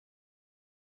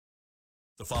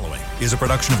The following is a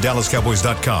production of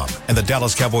DallasCowboys.com and the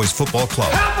Dallas Cowboys Football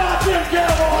Club. How about them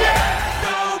Cowboys? Yeah!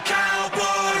 Go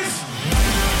Cowboys!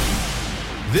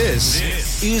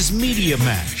 This is Media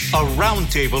Mash, A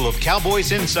roundtable of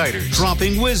Cowboys insiders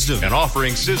dropping wisdom and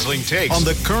offering sizzling takes on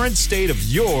the current state of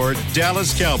your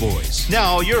Dallas Cowboys.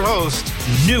 Now, your host,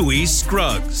 Newy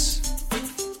Scruggs.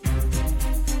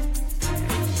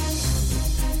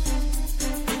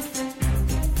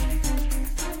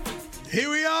 Here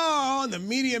we are on the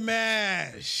Media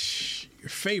Mash. Your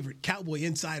favorite Cowboy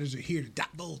insiders are here to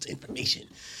divulge information.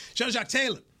 Jean-Jacques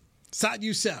Taylor, Saad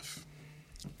Youssef,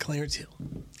 Clarence Hill.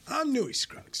 I'm Newy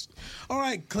Scruggs. All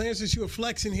right, Clarence, since you were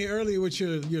flexing here earlier with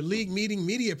your league meeting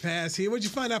media pass here, what'd you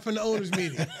find out from the owners'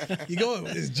 meeting?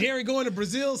 Is Jerry going to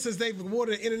Brazil since they've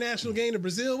awarded an international game to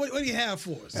Brazil? What do you have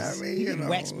for us? I mean, you know,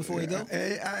 wax before you go.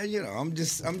 I'm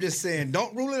just saying,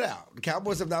 don't rule it out. The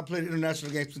Cowboys have not played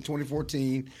international games since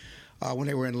 2014. When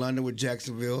they were in London with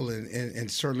Jacksonville,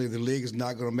 and certainly the league is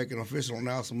not going to make an official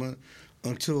announcement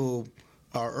until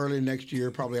early next year,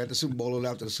 probably at the Super Bowl or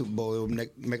after the Super Bowl. It will make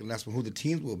an announcement who the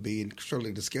teams will be, and certainly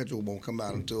the schedule won't come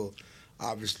out until,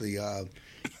 obviously,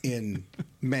 in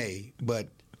May. But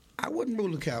I wouldn't rule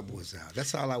the Cowboys out.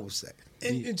 That's all I would say.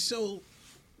 And so,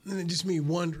 and just me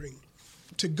wondering,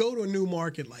 to go to a new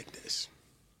market like this,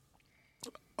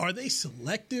 are they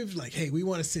selective? Like, hey, we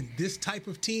want to send this type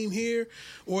of team here?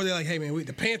 Or they're like, hey, man,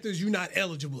 the Panthers, you're not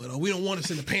eligible at all. We don't want to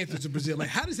send the Panthers to Brazil. Like,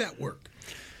 how does that work?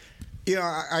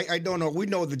 Yeah, I don't know. We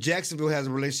know that Jacksonville has a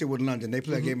relationship with London. They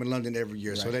play a game in London every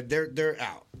year, so that they're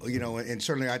out. You know, and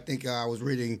certainly I think I was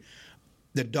reading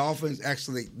the Dolphins.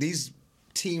 Actually, these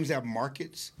teams have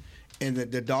markets, and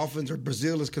the Dolphins, or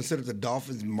Brazil is considered the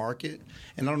Dolphins market.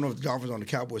 And I don't know if the Dolphins are on the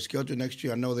Cowboys schedule next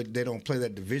year. I know that they don't play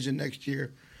that division next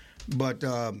year. But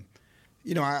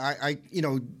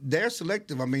they're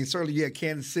selective. I mean, certainly you had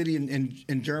Kansas City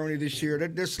in Germany this year.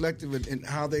 They're selective in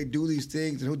how they do these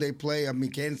things and who they play. I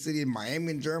mean, Kansas City and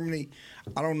Miami in Germany.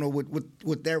 I don't know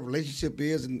what their relationship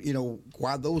is, and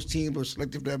why those teams are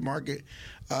selective to that market.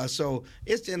 So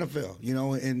it's the NFL,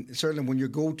 and certainly when you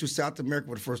go to South America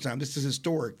for the first time, this is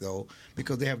historic though,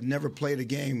 because they have never played a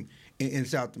game in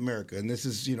South America, and this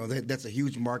is that's a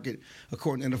huge market.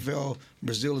 According to NFL,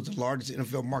 Brazil is the largest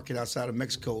NFL market outside of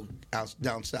Mexico,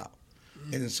 down south,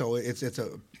 and so it's a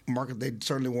market they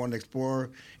certainly want to explore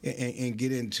and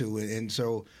get into, and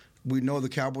so we know the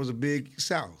Cowboys are big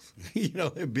south.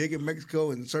 They're big in Mexico,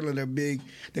 and certainly they're big.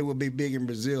 They will be big in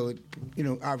Brazil.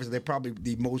 Obviously they're probably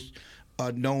the most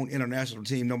known international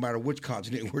team, no matter which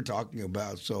continent we're talking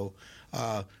about. So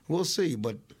we'll see,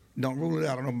 but. Don't rule it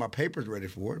out. I don't know if my paper's ready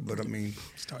for it, but I mean,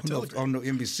 I don't know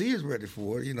NBC is ready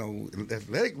for it.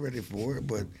 Athletic ready for it,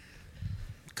 but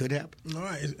could happen. All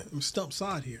right, I'm stumped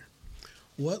side here.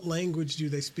 What language do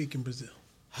they speak in Brazil?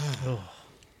 Oh,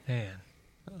 man.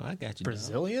 Oh, I got you.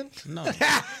 Brazilian? No.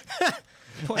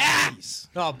 Portuguese.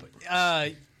 Oh,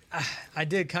 I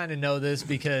did kind of know this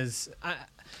because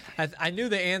I knew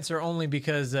the answer only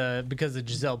because of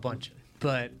Gisele Bündchen.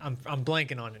 But I'm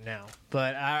blanking on it now.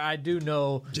 But I do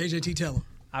know. JJT, tell him.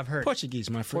 I've heard Portuguese,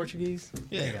 my friend. Portuguese.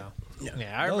 Yeah. There you go.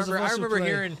 Yeah. I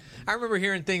remember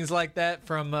hearing things like that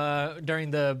from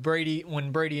during the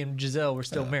when Brady and Giselle were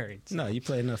still married. So. No, you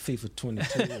play enough FIFA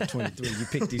 22 or 23. You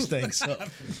pick these things up.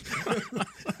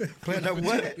 Playing up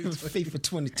what? FIFA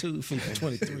 22, FIFA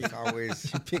 23.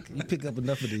 Always. You pick up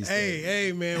enough of these things.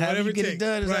 Hey, man, How whatever you get it it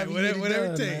done takes. is Right, how you get it whatever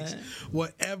done, it takes. man.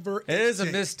 Whatever It is a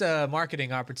missed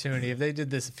marketing opportunity. If they did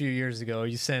this a few years ago,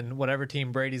 you send whatever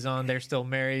team Brady's on, they're still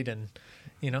married, and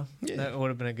that would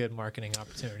have been a good marketing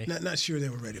opportunity. Not sure they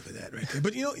were ready for that right there.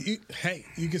 But, you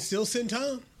can still send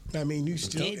Tom. I mean, you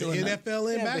still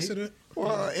NFL ambassador.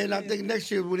 Well, and I think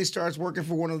next year when he starts working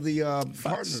for one of the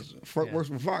partners, works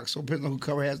for Fox. So depending on who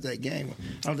cover has that game.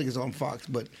 I don't think it's on Fox,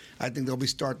 but I think they'll be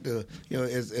start to,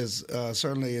 as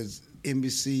certainly as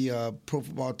NBC Pro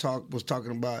Football Talk was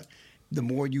talking about. The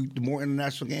more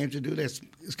international games you do, it's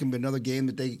going to be another game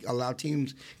that they allow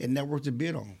teams and networks to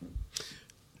bid on.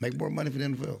 Make more money for the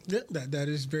NFL. Yeah, that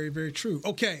is very, very true.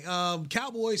 Okay,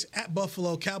 Cowboys at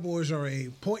Buffalo. Cowboys are a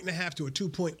 1.5 to a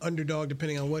 2-point underdog,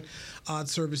 depending on what odd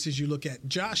services you look at.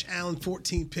 Josh Allen,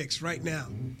 14 picks right now.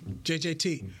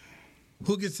 JJT,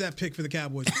 who gets that pick for the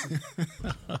Cowboys?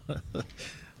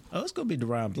 It's gonna be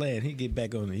Deron Bland. He get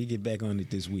back on it. He get back on it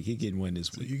this week. He getting one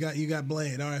this week. So you got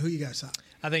Bland. All right, who you got, Si?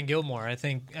 I think Gilmore. I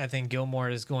think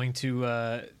Gilmore is going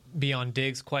to be on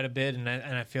Diggs quite a bit, and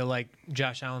I feel like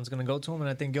Josh Allen's going to go to him, and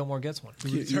I think Gilmore gets one.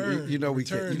 We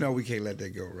can't let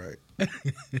that go, right?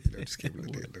 Just can't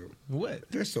let that go. What?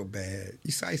 They're so bad.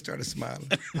 You saw he started smiling.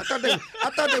 I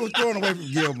thought they were throwing away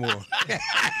from Gilmore.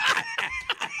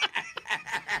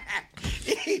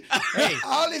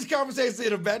 All these conversations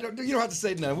in the back. You don't have to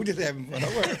say nothing. We're just having fun.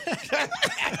 Don't worry.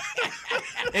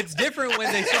 It's different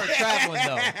when they start traveling,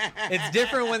 though. It's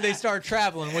different when they start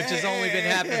traveling, which has only been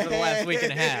happening for the last week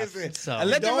and a half. So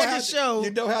Let the record show.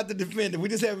 You don't have to defend it. We're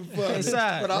just having fun.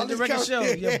 Inside. But all Let the this record show.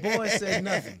 Your boy said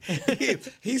nothing.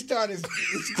 he started.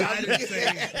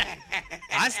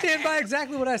 I stand by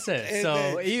exactly what I said.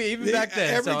 So even back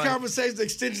then, every conversation is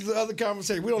extension of other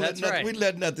conversation. We don't let nothing. right. We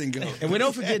let nothing go. And we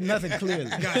don't forget nothing clearly.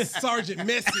 Got Sergeant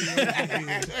Messy over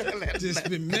here. Just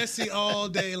been messy all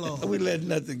day long. We let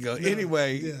nothing go.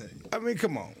 Anyway, yeah. I mean,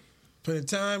 come on. For the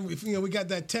time, we got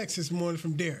that text this morning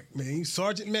from Derek. Man, he's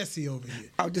Sergeant Messy over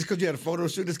here. Oh, just because you had a photo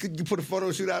shoot, you put a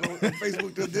photo shoot out on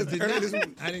Facebook earlier this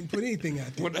week. I didn't put anything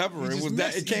out there. Whatever. It was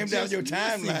that. It came down your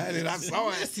timeline, and I saw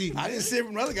it. Messy, I didn't see it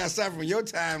from another guy. I saw it from your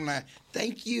timeline.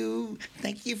 Thank you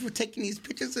for taking these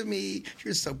pictures of me.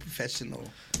 You're so professional.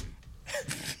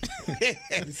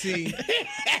 See,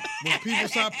 when people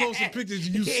start posting pictures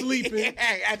of you sleeping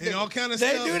and all kind of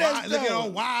they stuff, do that looking all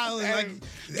wild and like,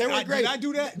 they were great. Did I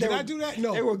do that? Did I do that?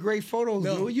 No. They were great photos.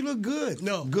 No. You look good.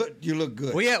 No. Good. You look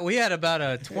good. we had about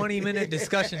a 20-minute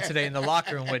discussion today in the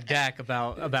locker room with Dak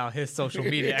about his social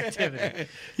media activity.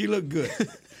 He looked good.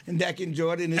 And Dak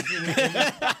enjoyed it, and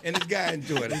his guy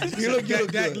enjoyed it. You look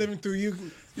good. Dak living through you.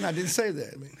 No, I didn't say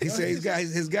that. He said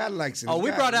his guy likes it. Oh, His we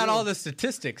guy brought out really- all the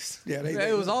statistics. Yeah,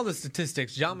 it was all the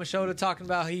statistics. John Machota talking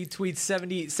about he tweets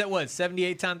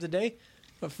 78 times a day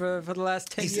for the last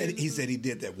 10 years. He said he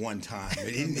did that one time.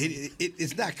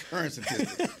 It's not current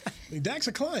statistics. Dak's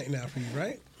a client now for you,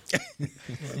 right?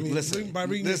 Listen, by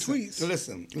reading your tweets.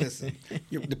 Listen.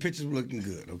 The pictures were looking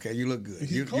good. Okay, you look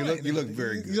good. You client look now.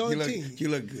 very good. He's on the team. You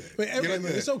look good. But You look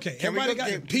good. it's okay. Can we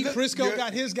Everybody go- got Pete Prescott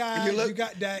got his guy. You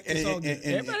got Dak. It's all good.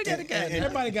 Everybody got a guy.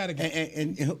 Everybody got a guy.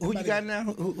 And who you got now?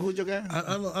 Who's your guy?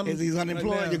 I'm He's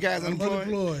unemployed. right now, Your guy's I'm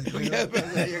unemployed.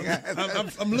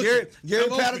 unemployed. I'm looking.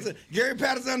 Gary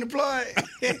Patterson unemployed.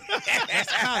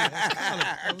 That's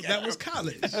college. That was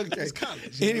college. Okay. It's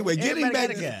college. Anyway, getting back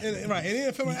Right.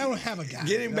 And NFL, I don't have a guy.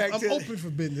 Getting back I'm to- open for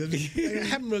business. I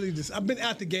haven't really I've been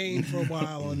out the game for a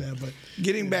while on that, but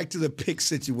Getting back to the pick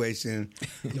situation.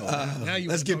 now you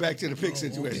Let's wanna get talk- back to the pick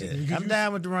situation. I'm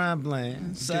down with Deron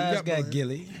Bland. Size got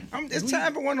Gilly. It's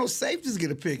time for one of those safeties to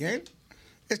get a pick, ain't it?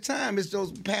 It's time. It's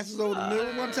those passes over the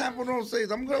middle. One time for those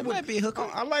safeties. I'm good with. might be a hooker.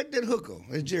 I like that hooker,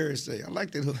 as Jerry said. I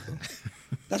like that hooker.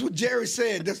 That's what Jerry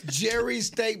said. That's Jerry's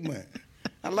statement.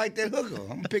 I like that hooker. I'm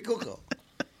gonna pick hooker.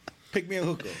 Pick me a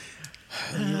hooker.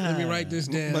 Let me write this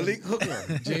down. Malik Hooker.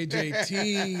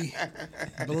 JJT,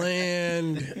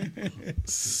 Bland,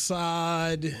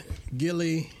 Sod,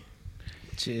 Gilly,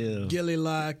 Chill. Gilly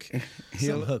Lock,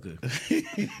 Some hooker.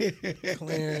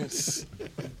 Clarence,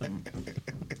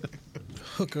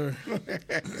 Hooker.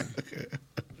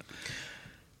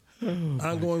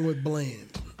 I'm going with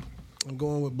Bland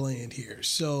here.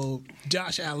 So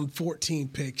Josh Allen, 14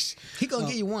 picks. He gonna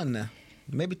give you one now.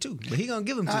 Maybe two. But he gonna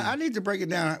give them to you. I need to break it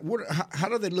down. How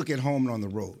do they look at home and on the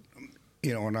road?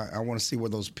 You know, and I want to see where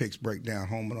those picks break down,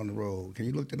 home and on the road. Can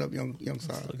you look that up, young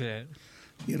side? Look at that.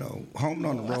 You know, home and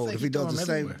on the I road. think If he he does throw the 'em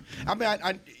same, everywhere.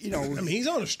 I mean, He's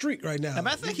on a streak right now.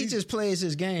 I think he just plays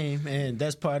his game, and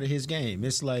that's part of his game.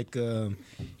 It's like,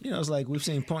 it's like we've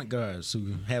seen point guards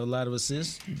who have a lot of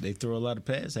assists. They throw a lot of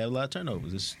passes, have a lot of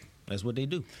turnovers. That's what they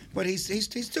do. But he's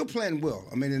still playing well.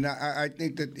 I mean, and I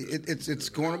think that it's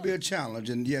going to be a challenge.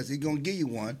 And yes, he's going to give you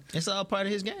one. It's all part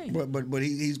of his game. But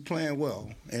he's playing well.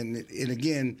 And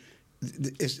again,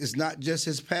 it's not just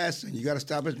his passing. You got to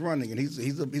stop his running. And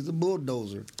he's a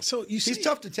bulldozer. So he's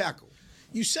tough to tackle.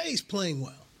 You say he's playing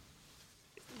well.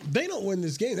 They don't win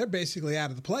this game. They're basically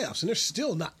out of the playoffs, and they're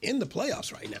still not in the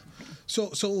playoffs right now.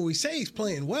 So when we say he's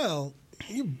playing well,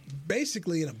 you're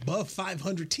basically an above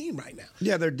 500 team right now.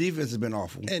 Yeah, their defense has been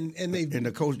awful, and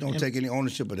the coach don't take any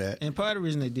ownership of that. And part of the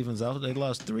reason their defense is awful, they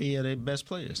lost 3 of their best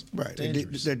players. Right, their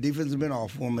defense has been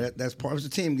awful. I mean, that's part of the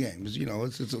team game.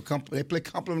 They play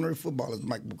complementary football, as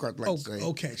Mike McCarthy likes to say.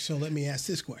 Okay, so let me ask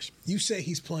this question. You say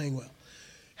he's playing well.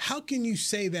 How can you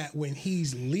say that when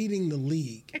he's leading the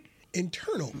league in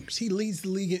turnovers? He leads the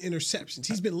league in interceptions.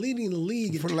 He's been leading the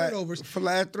league in turnovers for the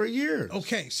last 3 years.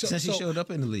 Okay, since he showed up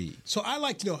in the league. So I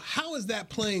like to know, how is that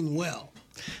playing well?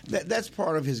 That's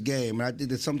part of his game, and I think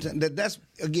that sometimes that's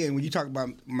again when you talk about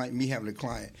me having a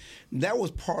client, that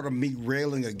was part of me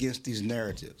railing against these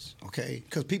narratives. Okay,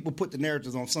 because people put the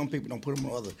narratives on some people, don't put them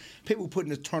on others. People putting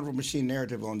this turnover machine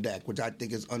narrative on Dak, which I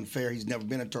think is unfair. He's never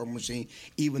been a turnover machine,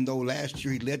 even though last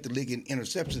year he led the league in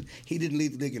interceptions. He didn't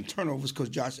lead the league in turnovers because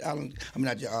Josh Allen.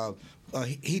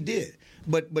 he did.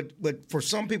 But for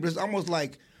some people, it's almost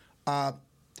like.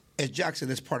 as Jock said,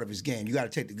 that's part of his game. You got to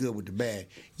take the good with the bad.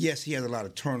 Yes, he has a lot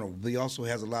of turnover, but he also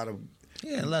has a lot of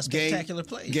a lot of spectacular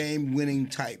plays, game-winning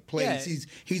type plays. Yeah.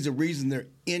 He's the reason they're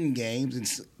in games, and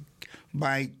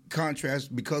by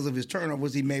contrast, because of his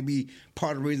turnovers, he may be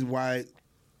part of the reason why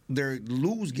they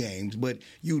lose games. But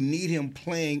you need him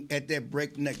playing at that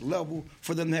breakneck level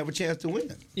for them to have a chance to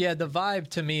win. Yeah, the vibe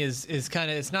to me is kind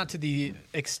of, it's not to the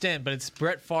extent, but it's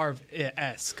Brett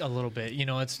Favre-esque a little bit. You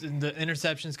know, it's the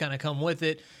interceptions kind of come with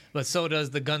it, but so does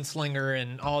the gunslinger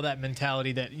and all that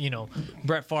mentality that, you know,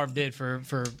 Brett Favre did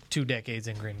for 2 decades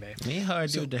in Green Bay. It's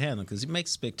hard to handle because he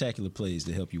makes spectacular plays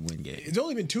to help you win games. It's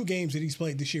only been 2 games that he's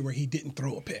played this year where he didn't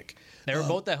throw a pick. They were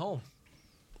both at home.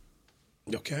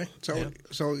 Okay. So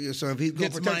if he's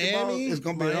going to protect Miami, the ball, it's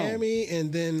going to be Miami,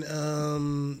 and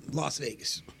then Las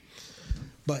Vegas.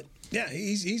 But yeah,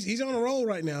 he's on a roll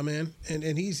right now, man,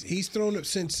 and he's thrown it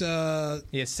since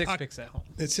He has 6 picks at home.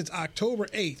 Since October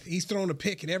 8th. He's thrown a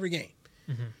pick in every game.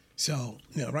 Mm-hmm. So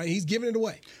right, he's giving it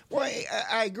away. Well,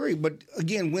 I agree, but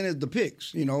again, when is the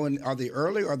picks? You know, and are they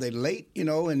early? Are they late? You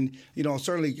know, and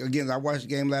certainly again, I watched the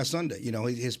game last Sunday. You know,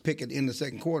 his pick in the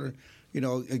second quarter. You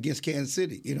know, against Kansas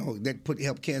City, that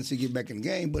helped Kansas City get back in the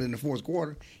game. But in the fourth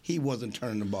quarter, he wasn't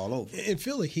turning the ball over. In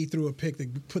Philly, he threw a pick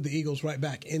that put the Eagles right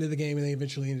back into the game, and they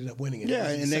eventually ended up winning it. Yeah,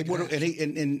 and they would have.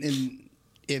 And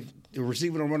if the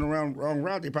receiver don't run around wrong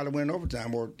route, they probably went in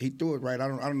overtime, or he threw it right. I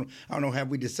don't know. Have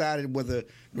we decided whether the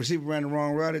receiver ran the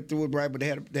wrong route, they threw it right, but they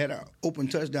had an open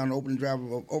touchdown, an open drive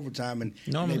of overtime, and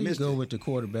normally they missed you go it. with the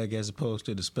quarterback as opposed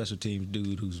to the special teams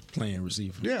dude who's playing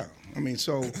receiver. Yeah, I mean,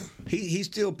 so he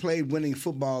still played winning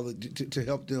football to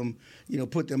help them,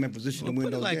 put them in position to win put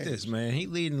it those like games. this, man. He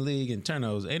leading the league in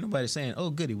turnovers. Ain't nobody saying, "Oh,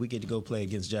 goody, we get to go play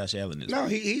against Josh Allen this No,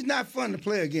 week." he's not fun to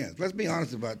play against. Let's be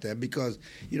honest about that, because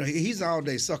he's an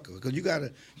all-day sucker. Because you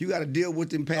got to deal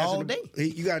with him passing All day.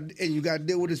 You got to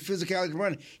deal with his physicality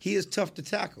running. He is tough to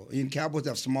tackle. And Cowboys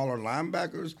have smaller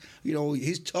linebackers.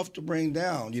 He's tough to bring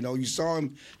down. You saw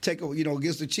him take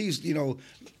against the Chiefs.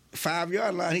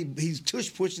 5-yard line. He's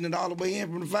tush pushing it all the way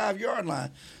in from the 5-yard line.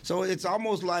 So it's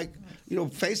almost like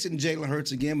facing Jalen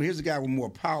Hurts again. But here's a guy with more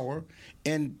power,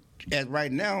 and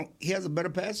right now he has a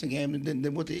better passing game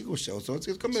than what the Eagles show. So it's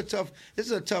going to be a tough. This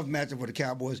is a tough matchup for the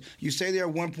Cowboys. You say they're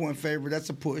a 1-point favorite. That's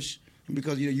a push.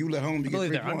 Because you at home, you get 3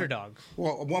 points. They're underdog.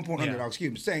 Well, a 1-point underdog.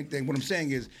 Excuse me. Same thing. What I'm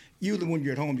saying is, usually when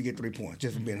you're at home, you get 3 points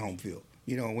just from being home field.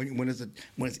 When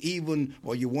it's even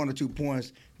or you're 1 or 2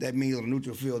 points, that means on a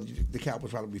neutral field, the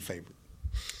Cowboys probably be favored.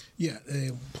 Yeah,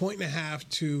 1.5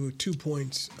 to 2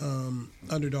 points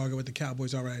underdog with the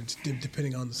Cowboys. All right,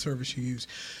 depending on the service you use.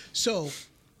 So,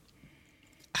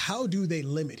 how do they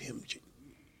limit him?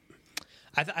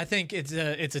 I think it's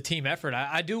a team effort.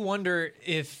 I do wonder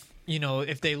if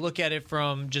they look at it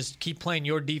from just keep playing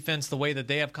your defense the way that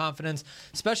they have confidence,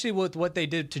 especially with what they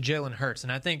did to Jalen Hurts.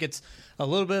 And I think it's a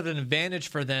little bit of an advantage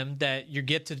for them that you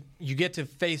get to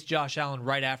face Josh Allen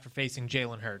right after facing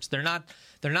Jalen Hurts. They're not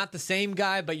the same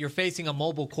guy, but you're facing a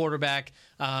mobile quarterback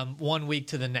 1 week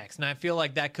to the next. And I feel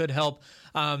like that could help.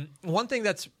 One thing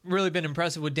that's really been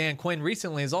impressive with Dan Quinn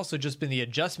recently has also just been the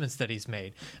adjustments that he's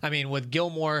made. I mean, with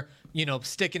Gilmore,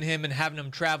 sticking him and having him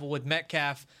travel with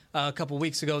Metcalf a couple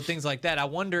weeks ago, things like that. I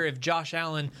wonder if Josh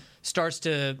Allen starts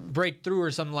to break through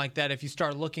or something like that, if you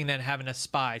start looking at having a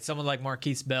spy, someone like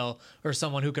Marquise Bell or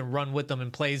someone who can run with them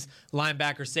and plays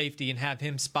linebacker safety and have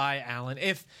him spy Allen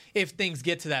if things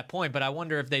get to that point. But I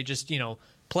wonder if they just,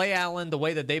 play Allen the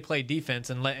way that they play defense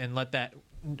and let that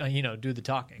do the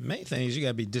talking. Main thing is you got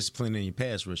to be disciplined in your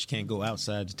pass rush. You can't go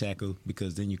outside the tackle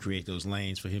because then you create those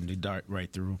lanes for him to dart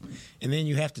right through. And then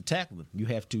you have to tackle him. You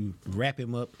have to wrap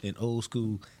him up in old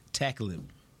school tackle him,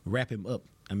 wrap him up.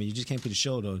 I mean, you just can't put a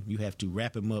shoulder on him. You have to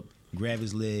wrap him up, grab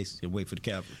his legs, and wait for the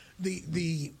cavalry.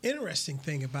 The interesting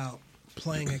thing about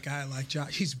playing a guy like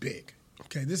Josh, he's big.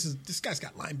 Okay, this guy's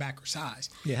got linebacker size.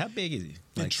 Yeah, how big is he?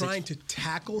 And trying to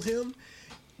tackle him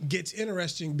gets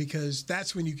interesting because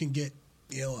that's when you can get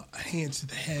hands to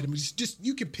the head. I mean, just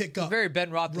you can pick up very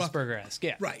Ben Roethlisberger-esque,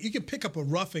 yeah. Right, you can pick up a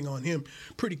roughing on him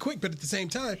pretty quick, but at the same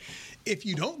time, if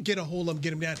you don't get a hold of him,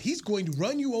 get him down, he's going to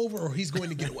run you over or he's going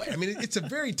to get away. I mean, it's a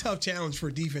very tough challenge for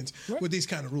defense with these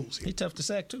kind of rules here. He's tough to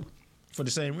sack too, for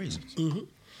the same reasons. Mm-hmm.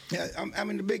 Yeah, I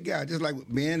mean the big guy, just like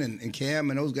Ben and Cam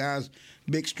and those guys,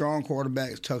 big strong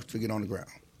quarterbacks, tough to get on the ground.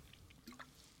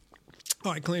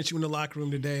 All right, Clarence, you in the locker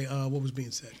room today. What was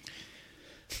being said?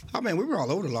 Oh man, we were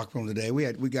all over the locker room today.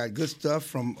 We got good stuff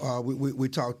from. We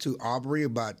talked to Aubrey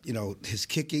about his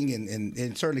kicking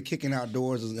and certainly kicking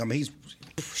outdoors. I mean, he's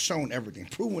shown everything,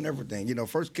 proven everything.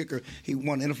 First kicker, he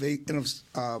won NFC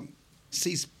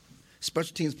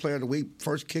Special Teams Player of the Week,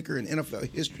 first kicker in NFL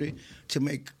history to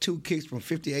make 2 kicks from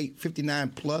 58, 59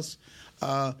 plus.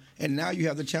 And now you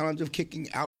have the challenge of kicking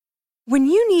out. When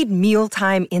you need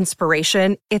mealtime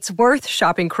inspiration, it's worth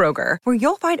shopping Kroger, where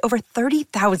you'll find over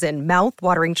 30,000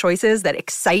 mouth-watering choices that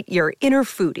excite your inner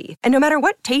foodie. And no matter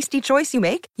what tasty choice you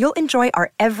make, you'll enjoy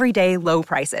our everyday low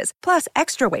prices, plus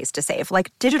extra ways to save,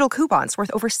 like digital coupons worth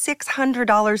over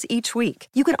 $600 each week.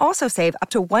 You can also save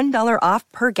up to $1 off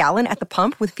per gallon at the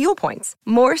pump with fuel points.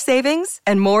 More savings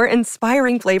and more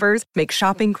inspiring flavors make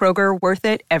shopping Kroger worth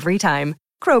it every time.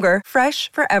 Kroger,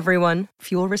 fresh for everyone.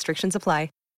 Fuel restrictions apply.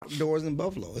 Outdoors in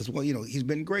Buffalo as well. He's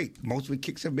been great. Most of his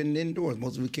kicks have been indoors.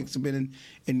 Most of his kicks have been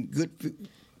in good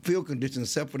field conditions,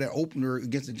 except for that opener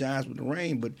against the Giants with the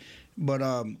rain. But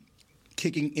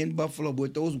kicking in Buffalo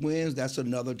with those wins, that's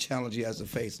another challenge he has to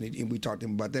face. And we talked to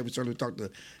him about that. We certainly talked to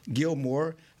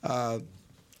Gilmore.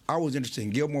 I was interested.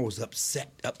 Gilmore was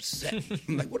upset.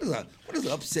 I'm like, what does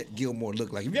an upset Gilmore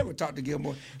look like? Have you ever talked to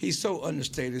Gilmore? He's so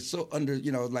understated, so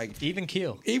like even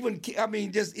keel. Even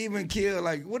keel.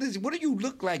 Like, what do you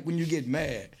look like when you get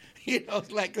mad?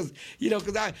 It's like because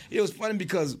it was funny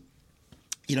because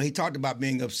he talked about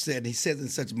being upset. And he says in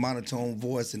such monotone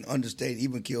voice and understated,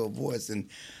 even keel voice, and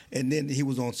then he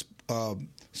was on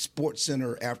Sports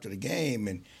Center after the game,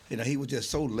 and he was just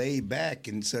so laid back,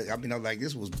 and so I was like,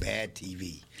 this was bad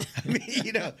TV.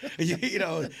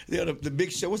 The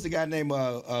big show. What's the guy named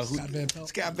Scott Van Pelt?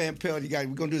 Scott Van Pelt. We're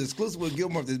gonna do the exclusive with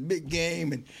Gilmore of this big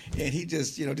game, and he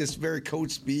just just very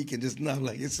coach speak, and just not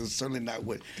like this is certainly not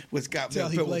what Scott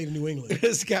Van Pelt. He played in New England.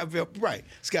 Scott Van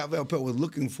Pelt was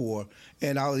looking for,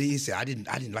 and he said I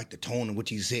didn't like the tone in which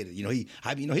he said it.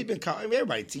 He'd been calling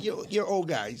everybody. You're old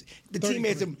guys. The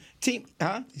 33.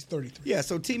 Huh? He's 33. Yeah,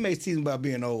 so teammates tease him about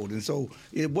being old, and so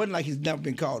it wasn't like he's never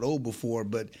been called old before,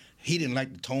 but he didn't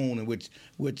like the tone in which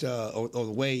or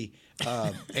the way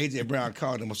A.J. Brown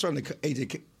called him. Well, certainly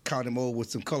A.J. called him old with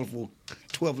some colorful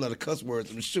 12-letter cuss words,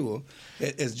 I'm sure,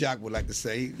 as Jock would like to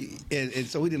say, and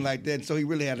so he didn't like that. And so he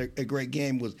really had a great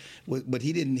game, but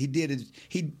he didn't.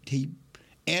 He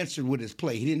answered with his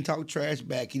play. He didn't talk trash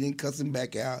back. He didn't cuss him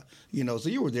back out. So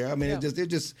you were there. I mean, yeah. It's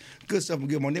just good stuff from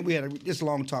Gilmore. And then we had just a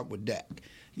long talk with Dak.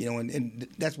 And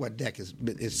that's why Dak is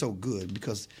so good,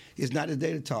 because it's not his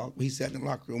day to talk. He sat in the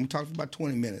locker room, talked for about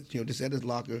 20 minutes. Just at his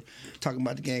locker, talking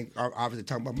about the game, obviously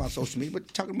talking about my social media,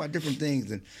 but talking about different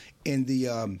things. And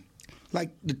the like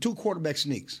the 2 quarterback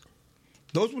sneaks,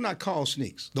 those were not called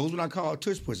sneaks. Those were not called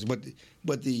tush pushes.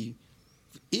 But the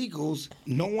Eagles,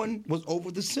 no one was over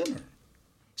the center.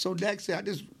 So Dak said,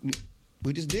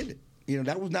 we just did it.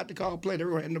 That was not the call play. They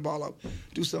were handing the ball up,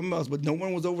 do something else. But no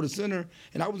one was over the center,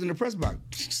 and I was in the press box.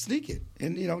 Sneak it.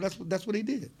 And, that's what he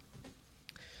did.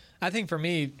 I think for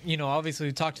me, obviously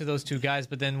we talked to those 2 guys,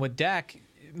 but then with Dak,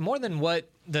 more than what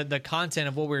the content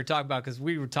of what we were talking about, because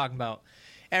we were talking about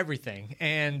everything,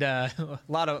 and a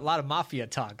lot of mafia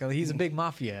talk. He's a big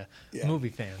mafia movie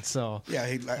fan, so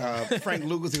yeah. Frank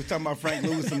Lucas. He was talking about Frank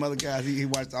Lucas, some other guys. He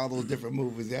watched all those different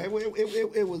movies. Yeah,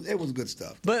 it was good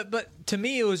stuff. But to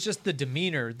me, it was just the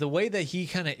demeanor, the way that he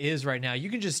kind of is right now. You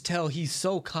can just tell he's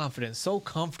so confident, so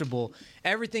comfortable.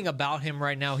 Everything about him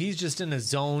right now, he's just in a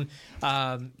zone.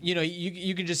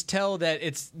 You can just tell that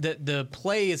it's the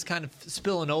play is kind of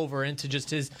spilling over into just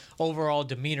his overall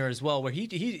demeanor as well, where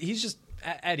he's just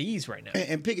at ease right now.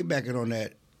 And piggybacking on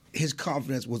that, his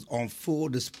confidence was on full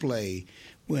display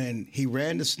when he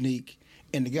ran the sneak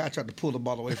and the guy tried to pull the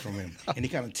ball away from him, and he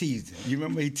kind of teased him. You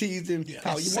remember he teased him?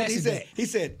 Yeah, he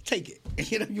said, take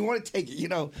it. You want to take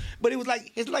it, But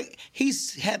it's like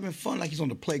he's having fun, like he's on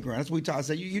the playground. That's what we talk. I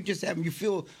said, you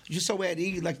feel you're so at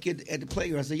ease, like you're at the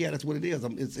playground. I said, yeah, that's what it is.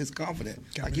 It's confident.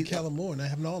 Got like Kellen Moore, and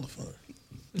having all the fun.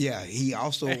 Yeah, he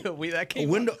also a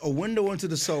window into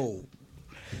the soul.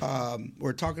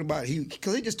 We're talking about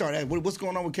because he just started asking, what's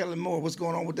going on with Kellen Moore? What's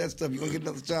going on with that stuff? You gonna get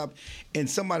another job? And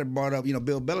somebody brought up,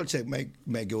 Bill Belichick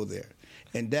may go there,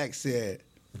 and Dak said,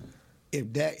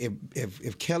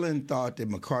 if Kellen thought that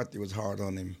McCarthy was hard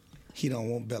on him, he don't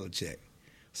want Belichick.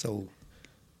 So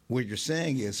what you're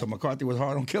saying is, so McCarthy was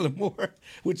hard on Kellen Moore,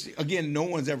 which again no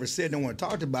one's ever said, no one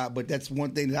talked about, but that's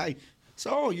one thing that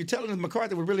you're telling us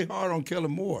McCarthy was really hard on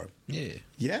Kellen Moore? Yeah.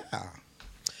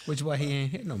 Which is why he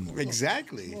ain't hit no more.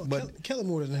 Exactly. Well, but Kellen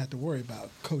Moore doesn't have to worry about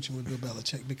coaching with Bill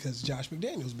Belichick because Josh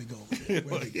McDaniels be going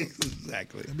there.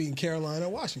 Exactly. It'll be in Carolina or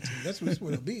Washington. That's what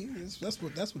it'll be. That's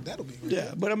what that'll be. Right yeah,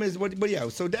 there. but I mean,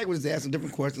 so Dak was asking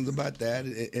different questions about that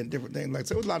and different things like.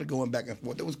 So it was a lot of going back and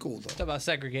forth. It was cool though. Talk about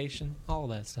segregation, all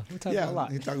of that stuff. We talked about a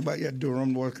lot. He talked about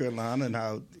Durham, North Carolina, and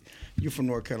how you're from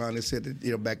North Carolina. They said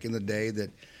that back in the day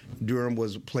that Durham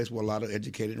was a place where a lot of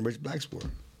educated and rich blacks were.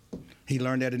 He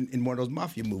learned that in one of those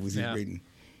mafia movies he's reading.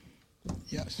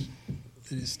 Yes.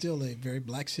 It is still a very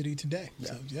black city today. Yeah.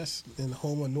 So, yes, in the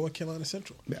home of North Carolina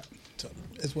Central. Yeah. So,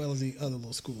 as well as the other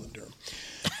little school in Durham.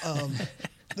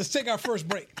 Let's take our first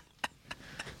break.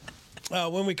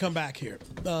 When we come back here,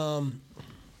 how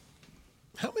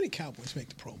many Cowboys make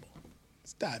the Pro Bowl?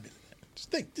 Let's dive into that.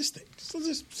 Just think. Let's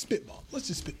just spitball.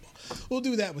 We'll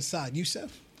do that with Saad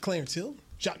Youssef, Clarence Hill,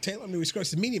 Jock Taylor. I'm Louis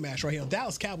Scruggs. Media Mash right here on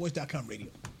DallasCowboys.com radio.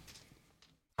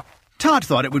 Todd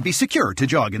thought it would be secure to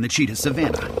jog in the cheetah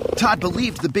savanna. Todd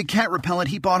believed the big cat repellent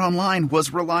he bought online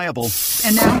was reliable.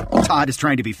 And now, Todd is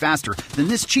trying to be faster than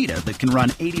this cheetah that can run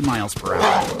 80 miles per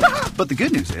hour. But the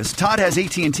good news is, Todd has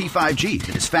AT&T 5G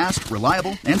that is fast,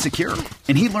 reliable, and secure.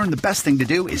 And he learned the best thing to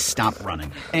do is stop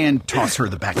running and toss her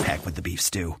the backpack with the beef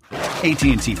stew.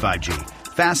 AT&T 5G.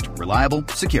 Fast, reliable,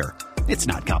 secure. It's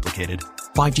not complicated.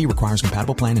 5G requires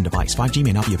compatible plan and device. 5G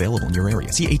may not be available in your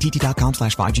area. See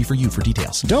att.com/5G for you for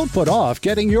details. Don't put off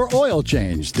getting your oil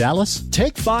changed, Dallas.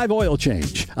 Take 5 Oil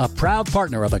Change. A proud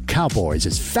partner of the Cowboys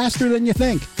is faster than you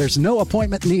think. There's no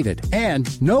appointment needed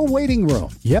and no waiting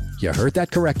room. Yep, you heard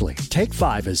that correctly. Take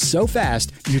 5 is so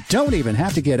fast, you don't even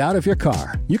have to get out of your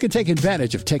car. You can take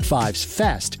advantage of Take 5's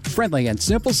fast, friendly, and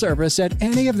simple service at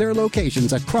any of their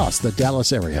locations across the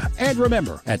Dallas area. And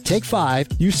remember, at Take 5,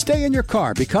 you stay in your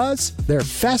car because they're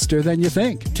faster than you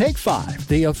think. Take 5,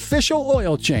 the official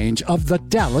oil change of the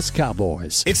Dallas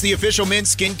Cowboys. It's the official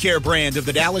men's skincare brand of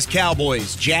the Dallas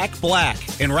Cowboys, Jack Black.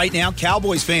 And right now,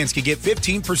 Cowboys fans can get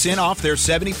 15% off their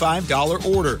 $75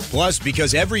 order. Plus,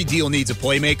 because every deal needs a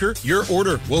playmaker, your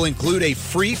order will include a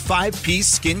free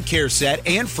 5-piece skincare set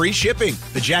and free shipping.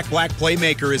 The Jack Black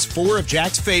Playmaker is 4 of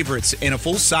Jack's favorites and a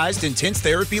full-sized intense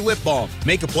therapy lip balm.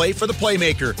 Make a play for the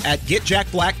playmaker at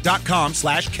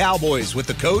getjackblack.com/Cowboys with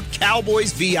the code CowboysVIP.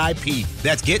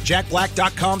 That's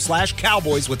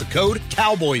getjackblack.com/Cowboys with the code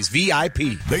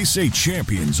CowboysVIP. They say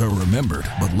champions are remembered,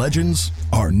 but legends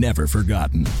are never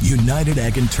forgotten. United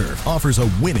Ag and Turf offers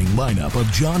a winning lineup of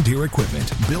John Deere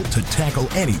equipment built to tackle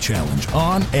any challenge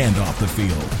on and off the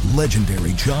field.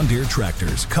 Legendary John Deere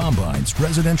tractors, combines,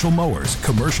 residential mowers,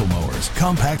 commercial mowers,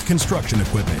 compact construction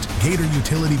equipment, Gator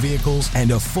utility vehicles,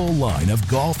 and a full line of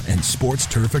golf and sports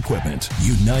turf equipment.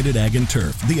 United Ag and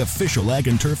Turf, the official Ag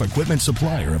and Turf equipment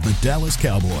supplier of the Dallas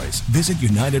Cowboys. Visit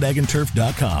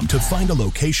UnitedAgAndTurf.com to find a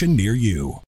location near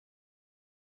you.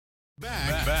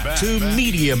 Back to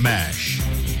Media Mash.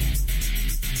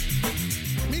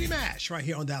 Media Mash right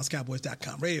here on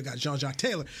DallasCowboys.com radio. Got Jean-Jacques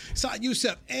Taylor, Saad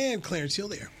Youssef, and Clarence Hill.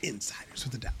 They are insiders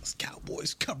with the Dallas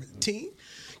Cowboys, covering the team,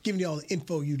 giving you all the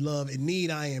info you love and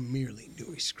need. I am merely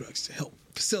Louis Scruggs to help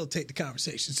facilitate the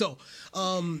conversation. So,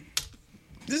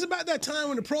 this is about that time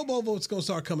when the Pro Bowl votes going to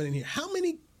start coming in here. How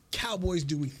many Cowboys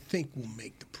do we think will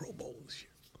make the Pro Bowl this year?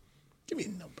 Give me a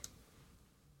number.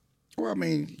 Well, I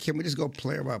mean, can we just go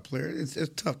player by player? It's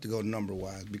tough to go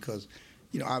number-wise because,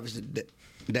 obviously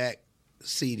Dak,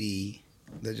 CD,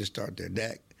 let's just start there.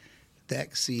 Dak,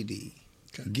 CD,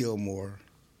 okay. Gilmore.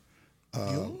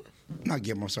 Gilmore? Not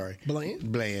Gilmore, sorry.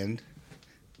 Bland.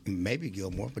 Maybe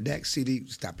Gilmore, but Dak, CD,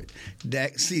 stop it.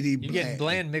 Dak, CD, Bland. You're getting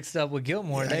Bland mixed up with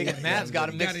Gilmore. Matt's got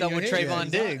him mixed up with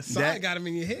Trayvon Diggs. Dak got him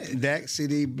in your head. Dak,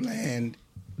 CD, Bland,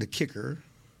 the kicker.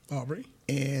 Aubrey.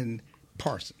 And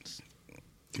Parsons.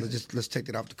 Let's take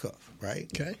that off the cuff, right?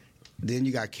 Okay. Then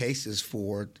you got cases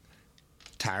for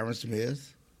Tyron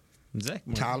Smith,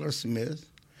 Tyler Smith,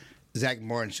 Zach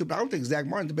Martin. But I don't think Zach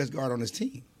Martin's the best guard on this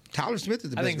team. Tyler Smith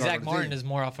is the best guard on the team. I think Zach Martin is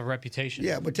more off of reputation.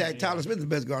 Yeah, but Tyler Smith is the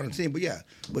best guard on the team. But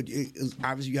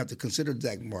obviously you have to consider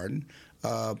Zach Martin.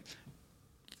 Also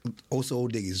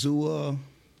Odigizua,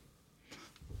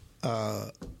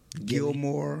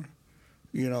 Gilmore.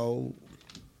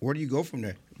 Where do you go from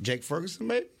there? Jake Ferguson,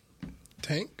 maybe?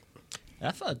 Tank.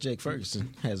 I thought Jake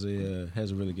Ferguson has a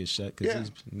really good shot because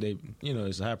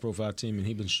it's a high profile team and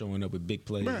he's been showing up with big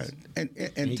plays. Right,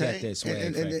 and he got that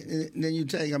swag. And then you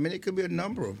take. I mean, it could be a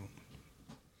number of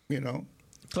them.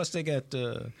 Plus they got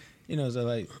and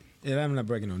I'm not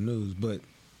breaking no news, but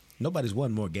nobody's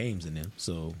won more games than them.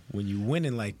 So when you're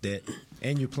winning like that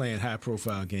and you're playing high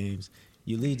profile games,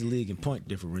 you lead the league in point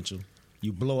differential.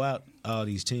 You blow out all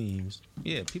these teams.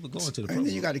 Yeah, people going to the Pro Bowl. And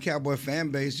then you got the Cowboy fan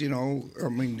base, how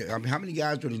many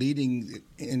guys are leading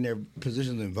in their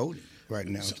positions in voting right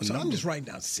now? So I'm just writing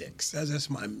down 6. That's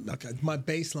my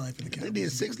baseline for the Cowboys. They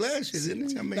did 6 last year,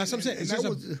 didn't they? I mean, that's what I'm saying. It's just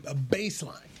a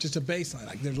baseline. Just a baseline.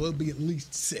 Like there will be at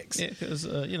least 6. Yeah, because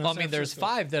there's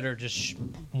 5 that are just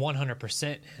 100%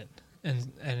 in.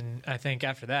 And I think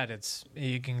after that,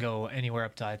 you can go anywhere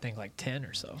up to I think like 10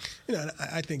 or so.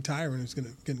 I think Tyron is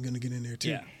going to get in there too.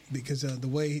 Yeah. Because the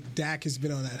way Dak has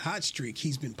been on that hot streak,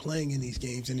 he's been playing in these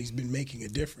games and he's been making a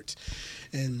difference.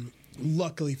 And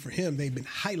luckily for him, they've been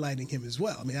highlighting him as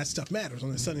well. I mean, that stuff matters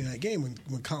on the Sunday night game when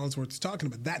Collinsworth is talking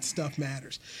about that stuff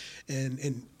matters.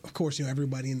 And of course,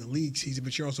 everybody in the league sees it,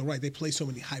 but you're also right. They play so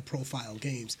many high-profile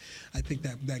games. I think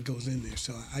that goes in there.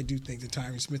 So I do think that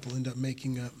Tyron Smith will end up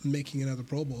making another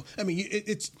Pro Bowl. I mean,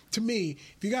 it's to me,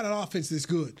 if you got an offense that's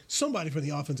good, somebody from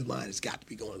the offensive line has got to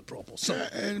be going to the Pro Bowl. So,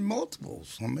 and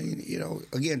multiples. I mean,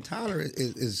 again, Tyler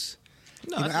is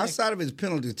outside of his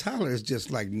penalty, Tyler is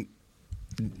just like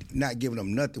not giving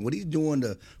them nothing. What he's doing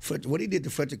what he did to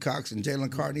Fletcher Cox and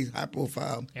Jalen Carter, he's high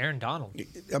profile. Aaron Donald.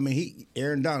 I mean,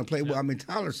 Aaron Donald played well. I mean,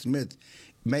 Tyler Smith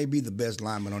may be the best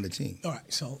lineman on the team. All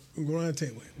right, so I'm going to tell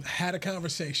you what. I had a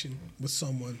conversation with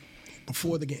someone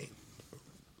before the game,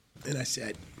 and I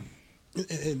said,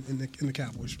 in the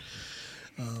Cowboys,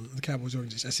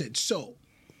 organization, I said, so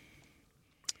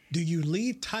do you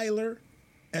leave Tyler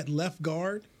at left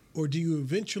guard, or do you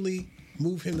eventually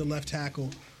move him to left tackle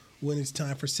when it's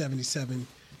time for 77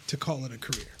 to call it a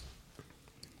career?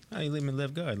 You leave him in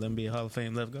left guard. Let him be a Hall of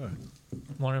Fame left guard.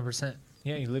 100%.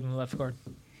 Yeah, you leave him in left guard.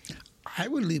 I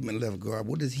would leave him in left guard.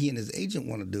 What does he and his agent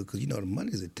want to do? Because, the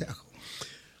money is at tackle.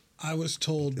 I was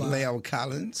told by Leo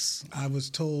Collins. I was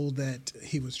told that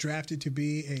he was drafted to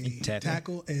be a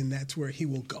tackle, and that's where he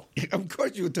will go. Of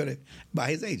course, you were told it by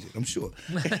his agent. I'm sure,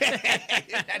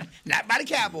 not by the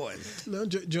Cowboys. No,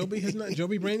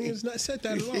 Joby Brady has not said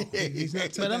that at all. He's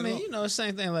not said but that I mean, at all. it's the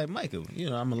same thing like Michael.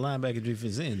 I'm a linebacker,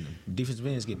 defensive end. Defensive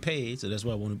ends get paid, so that's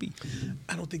where I want to be.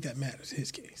 I don't think that matters in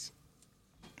his case.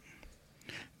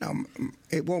 No,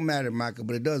 it won't matter, Michael,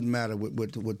 but it does matter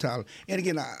with Tyler. And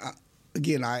again,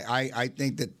 I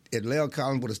think that if Leo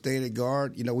Collins would have stayed at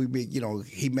guard,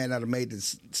 he may not have made the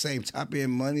same top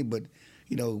end money, but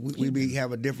we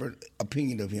have a different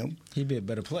opinion of him. He'd be a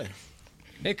better player.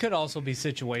 It could also be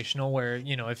situational where,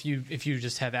 if you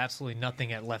just have absolutely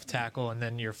nothing at left tackle and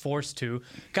then you're forced to,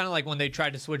 kind of like when they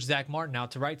tried to switch Zach Martin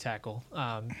out to right tackle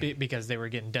because they were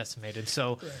getting decimated.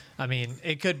 So, right. I mean,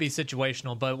 it could be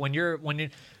situational, but when you're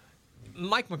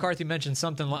Mike McCarthy mentioned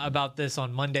something about this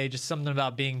on Monday, just something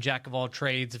about being jack of all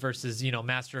trades versus,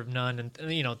 master of none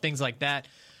and, things like that.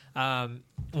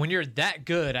 When you're that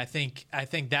good, I think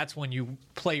that's when you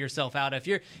play yourself out. If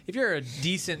you're a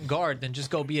decent guard, then just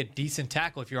go be a decent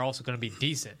tackle if you're also going to be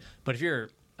decent. But if you're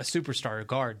a superstar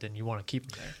guard, then you want to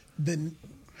keep him there.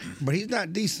 But he's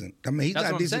not decent. I mean, he's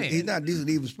not decent. He's not decent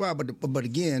either spot. But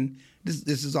again,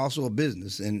 this is also a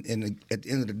business, and at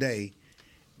the end of the day,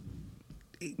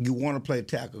 you want to play a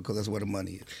tackle because that's where the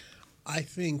money is. I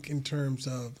think in terms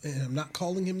of, and I'm not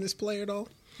calling him this player at all,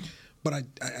 but I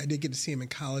did get to see him in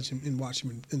college and watch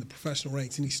him in the professional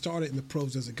ranks. And he started in the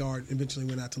pros as a guard, eventually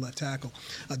went out to left tackle,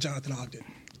 Jonathan Ogden.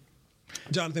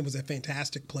 Jonathan was a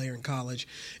fantastic player in college,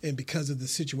 and because of the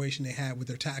situation they had with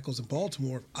their tackles in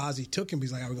Baltimore, Ozzie took him.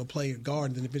 He's like, I'm going to play a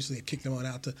guard, and then eventually they kicked him on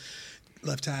out to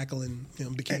left tackle and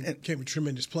became a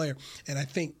tremendous player. And I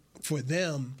think for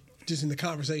them, just in the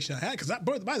conversation I had, because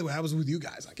by the way, I was with you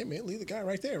guys. Like, hey, man, leave the guy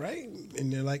right there, right?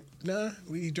 And they're like, nah,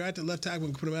 we drafted left tackle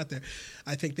and put him out there.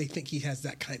 I think they think he has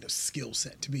that kind of skill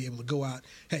set to be able to go out,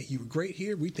 hey, you were great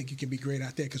here. We think you can be great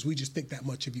out there because we just think that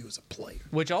much of you as a player.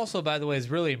 Which also, by the way,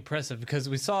 is really impressive because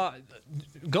we saw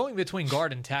going between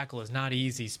guard and tackle is not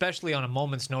easy, especially on a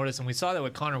moment's notice. And we saw that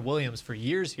with Connor Williams for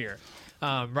years here.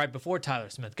 Right before Tyler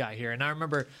Smith got here. And I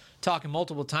remember talking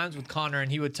multiple times with Connor,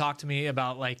 and he would talk to me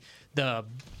about like the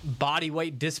body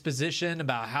weight disposition,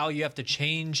 about how you have to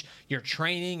change your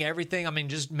training, everything. I mean,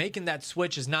 just making that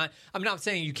switch is not, I'm not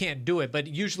saying you can't do it, but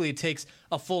usually it takes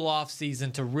a full off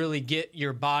season to really get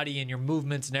your body and your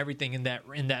movements and everything in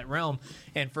that realm.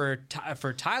 And for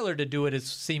Tyler to do it as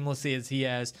seamlessly as he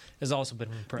has also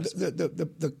been impressive.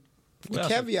 The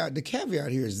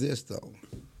caveat here is this, though.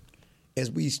 As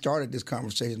we started this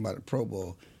conversation about the Pro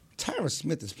Bowl, Tyron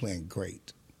Smith is playing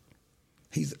great.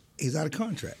 He's out of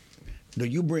contract. Do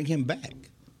you bring him back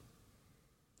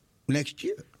next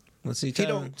year? Well, see,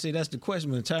 that's the question.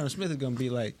 When Tyron Smith is going to be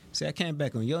like, see, I came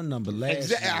back on your number last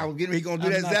year. He's going to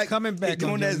do that. Zach coming back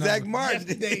on that Zach Martin.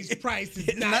 Yesterday's price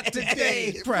is not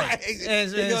today's price. He's going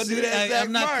to do that. Zach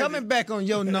I'm not Martin. coming back on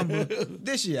your number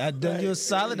this year. I done you a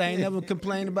solid. I ain't never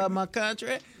complained about my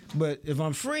contract. But if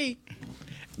I'm free,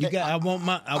 I want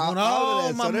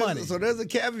all my money. So there's a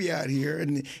caveat here,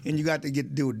 and you got to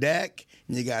do with Dak,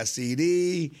 and you got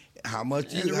CD. How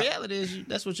much? And the reality is,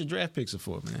 that's what your draft picks are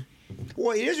for, man.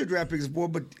 Well, it is your draft picks for,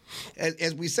 but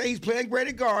as we say, he's playing great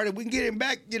at guard, and we can get him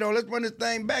back. Let's run this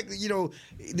thing back.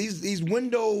 These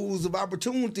windows of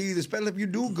opportunities, especially if you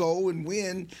do go and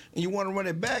win, and you want to run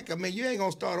it back. I mean, you ain't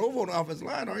gonna start over on the offensive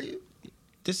line, are you?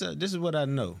 This is what I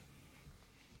know.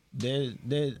 I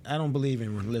don't believe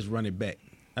in let's run it back.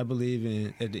 I believe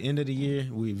in at the end of the year,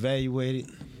 we evaluate it.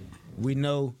 We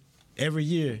know every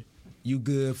year you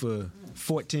good for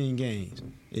 14 games.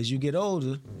 As you get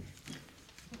older,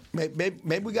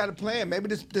 maybe we got a plan. Maybe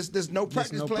there's no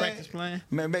practice plan.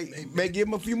 May give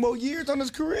him a few more years on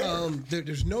his career.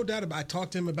 There's no doubt about. I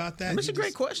talked to him about that. That's a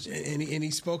great question. And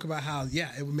he spoke about how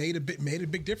it made a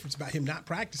big difference about him not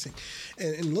practicing.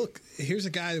 And look, here's a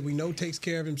guy that we know takes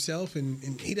care of himself,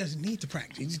 and he doesn't need to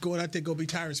practice. He's just going out there go be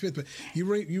Tyron Smith. But you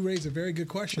raise a very good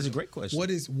question. It's a great question. What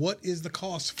is the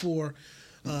cost for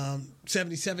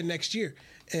 77 next year?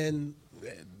 And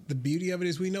the beauty of it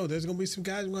is we know there's going to be some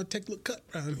guys who are going to take a little cut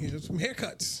around here. There's some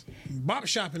haircuts.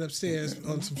 Barbershopping upstairs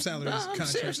on some salaries. I'm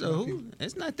serious, though.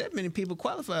 It's not that many people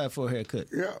qualified for a haircut.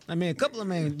 Yeah. I mean, a couple of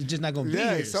them ain't just not going to be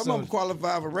here. Some of them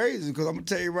qualify for raises because I'm going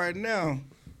to tell you right now,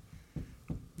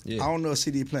 I don't know if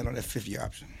CD plan on that 5th-year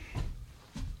option.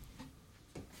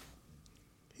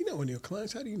 You know when you're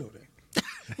clients, how do you know that?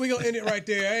 We're going to end it right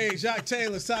there. Hey, Jacques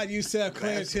Taylor, Saad Youssef,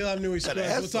 Clarence Hill, I'm New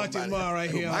Express. We'll talk to you tomorrow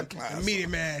right here on Media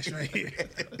Mash right here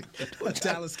on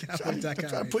DallasCowboys.com.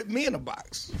 Try to put me in a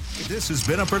box. This has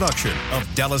been a production of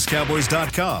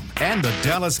DallasCowboys.com and the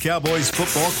Dallas Cowboys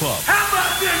Football Club. How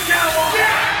about this, Cowboys?